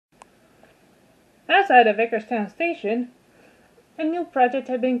Outside of Vicarstown Station, a new project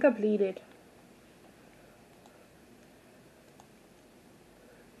had been completed.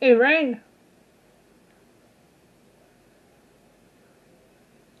 It ran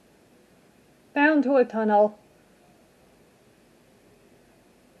down to a tunnel,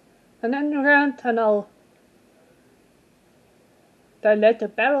 an underground tunnel that led to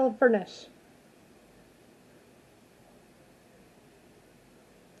Battle Furnace.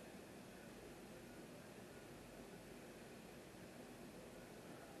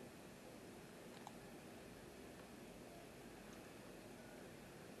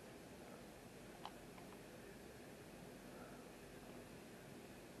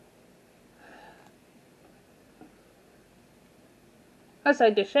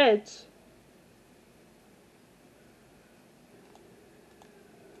 Outside the sheds,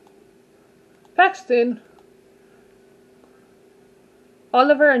 Paxton,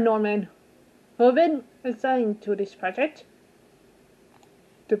 Oliver and Norman, who have been assigned to this project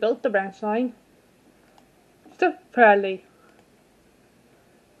to build the branch line, stood proudly.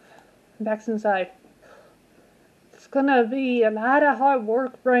 Paxton sighed. It's gonna be a lot of hard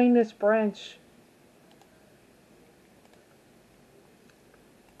work bringing this branch.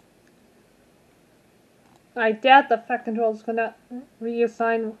 I doubt the Fat Control is gonna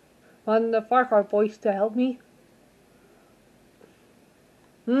reassign one of the Farquhar boys to help me.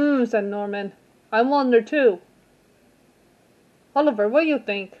 Said Norman. I wonder too. Oliver, what do you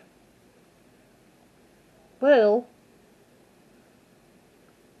think? Well,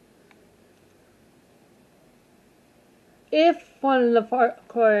 if one of the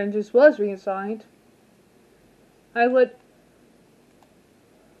Farquhar engines was reassigned, I would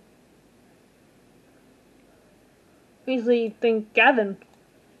easily think Gavin.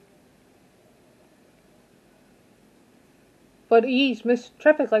 But he's missed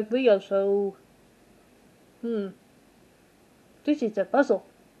traffic like Leo, so... This is a puzzle.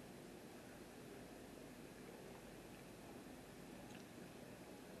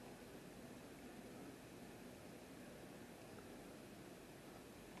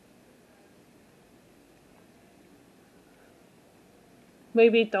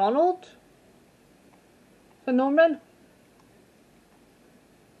 Maybe Donald? Said Norman?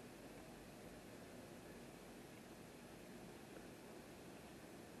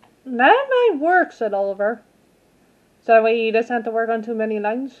 That might work, said Oliver. So that way he doesn't have to work on too many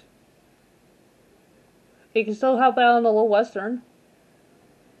lines. He can still help out on the Low Western.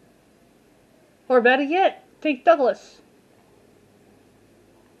 Or better yet, take Douglas.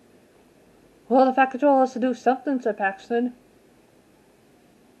 Well, the Fat Control has to do something, said Paxton.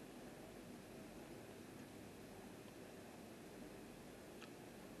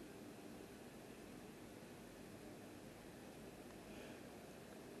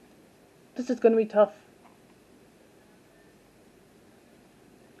 This is going to be tough.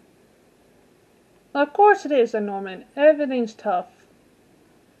 Of course it is, said Norman. Everything's tough.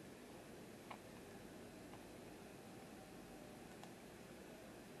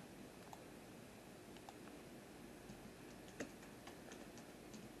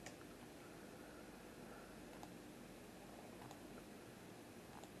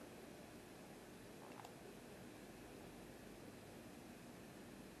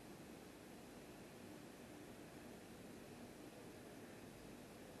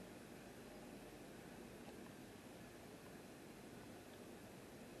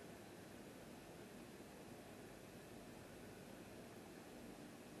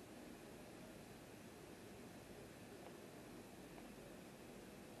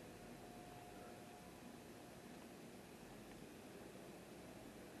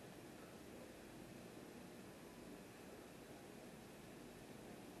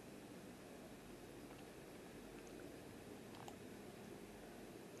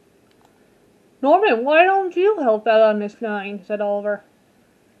 Norman, why don't you help out on this line? Said Oliver.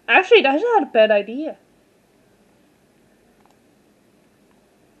 Actually, that's not a bad idea.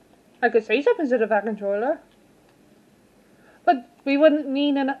 I could say something to the Fat Controller. But we wouldn't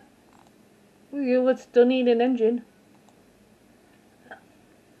need we would still need an engine.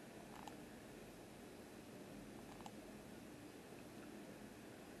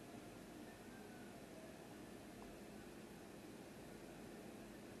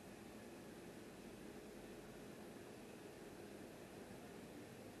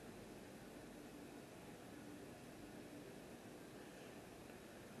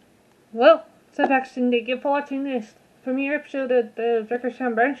 Well, said Paxton, thank you for watching this premiere episode of the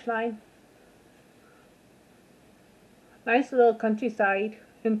Vicarstown branchline. Nice little countryside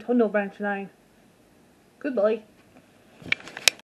and tunnel branchline. Goodbye.